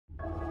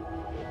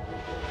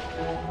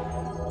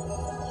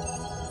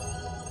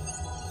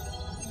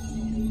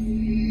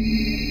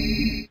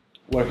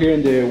We're here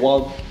in the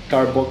Wild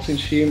Card Boxing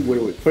Gym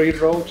with Freddy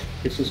Roach,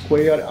 Jesús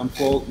Cuellar and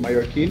Paul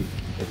Mallorquín.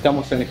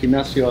 Estamos en el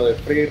gimnasio de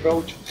Freddy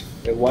Roach,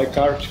 el Wild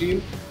Card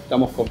Gym.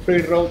 Estamos con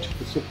Freddy Roach,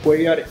 Jesús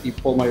Cuellar y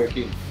Paul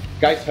Mallorquín.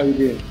 Guys, how you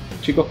doing?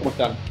 Chicos, ¿cómo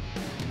están?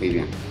 Muy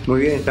bien. Muy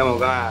bien, estamos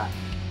acá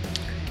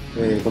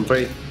con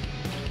Freddy.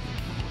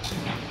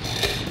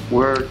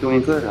 We're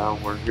doing good.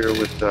 We're here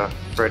with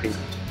Freddy.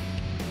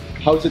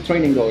 How's the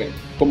training going?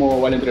 ¿Cómo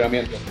va el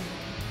entrenamiento?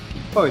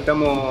 Oh,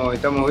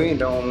 estamos bien,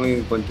 estamos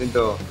muy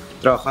contentos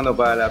trabajando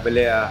para la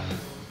pelea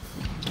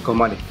con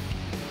Mari.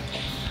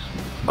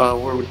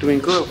 We're doing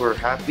good. We're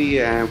happy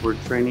and we're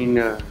training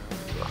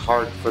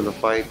hard for the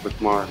fight with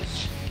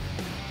Mars.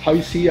 How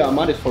you see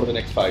Mares for the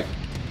next fight?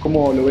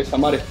 ¿Cómo lo ves a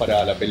Mares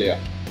para la pelea?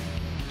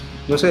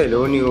 No sé,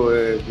 lo único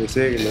que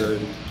sé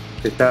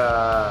que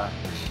está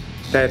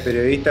de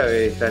periodista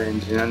de estar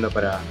entrenando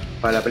para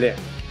la pelea.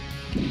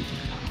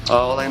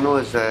 All I know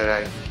is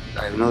that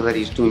I know that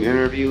he's doing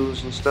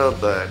interviews and stuff,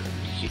 but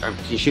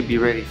he should be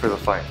ready for the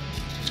fight.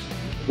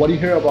 What do you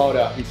hear about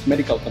his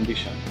medical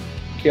condition?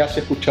 ¿Qué has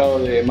escuchado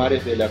de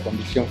Mares de la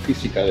condición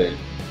física de él?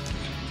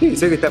 Sí,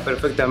 sé que está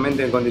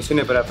perfectamente en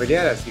condiciones para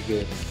pelear, así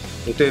que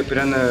estoy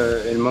esperando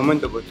el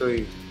momento, pues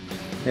estoy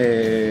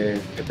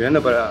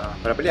esperando para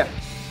pelear.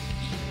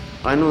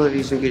 I know that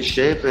he's in good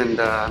shape, and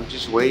I'm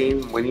just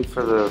waiting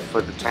for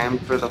the time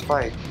for the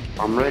fight.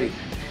 I'm ready.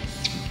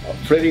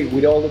 Freddy,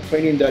 with all the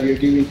training that you're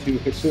giving to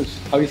Jesús,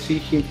 how you see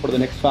him for the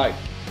next fight?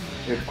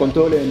 Con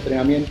todo el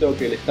entrenamiento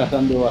que le estás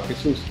dando a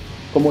Jesús,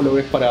 ¿cómo lo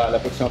ves para la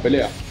próxima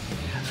pelea?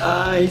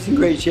 He's in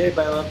great shape.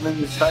 I love him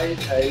in this fight.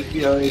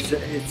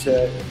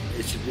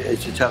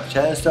 It's a tough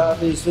test,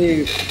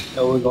 obviously.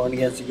 We're going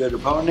against a good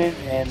opponent,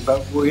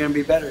 but we're going to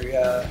be better.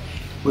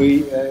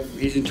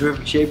 He's in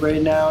terrific shape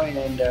right now,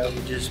 and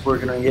we're just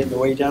working on getting the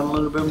weight down a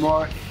little bit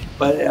more.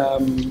 But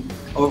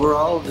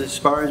overall, the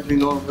sparring has been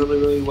going really,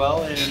 really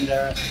well, and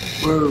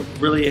we're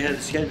really ahead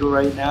of schedule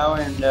right now.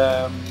 And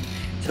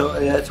so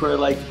that's where I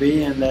like to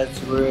be, and that's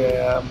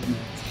where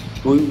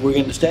we're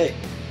going to stay.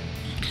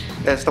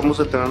 Estamos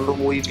entrenando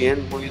muy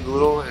bien, muy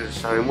duro.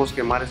 Sabemos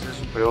que Mares es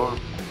superior,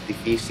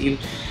 difícil.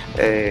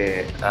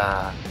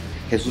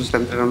 Jesús está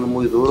entrenando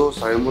muy duro.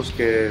 Sabemos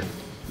que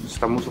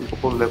estamos un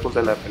poco lejos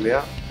de la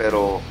pelea,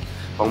 pero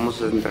vamos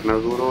a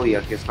entrenar duro y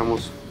aquí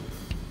estamos.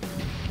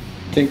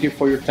 Thank you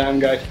for your time,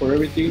 guys, for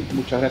everything.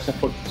 Muchas gracias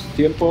por su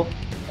tiempo.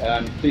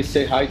 And please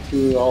say hi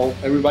to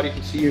everybody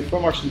who see you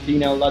from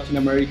Argentina, Latin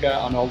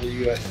America, and all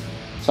the US.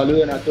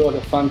 Saluden a todos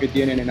los fans que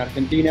tienen en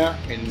Argentina,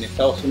 en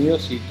Estados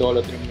Unidos y toda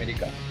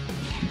Latinoamérica.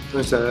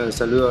 Un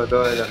saludo a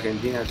toda la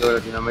Argentina, a toda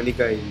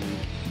Latinoamérica y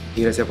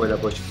gracias por el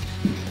apoyo.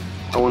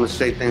 I want to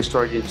say thanks to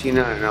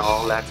Argentina and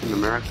all Latin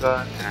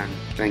America, and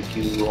thank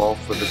you all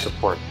for the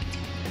support.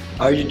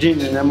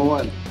 Argentina,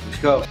 #1.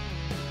 Let's go.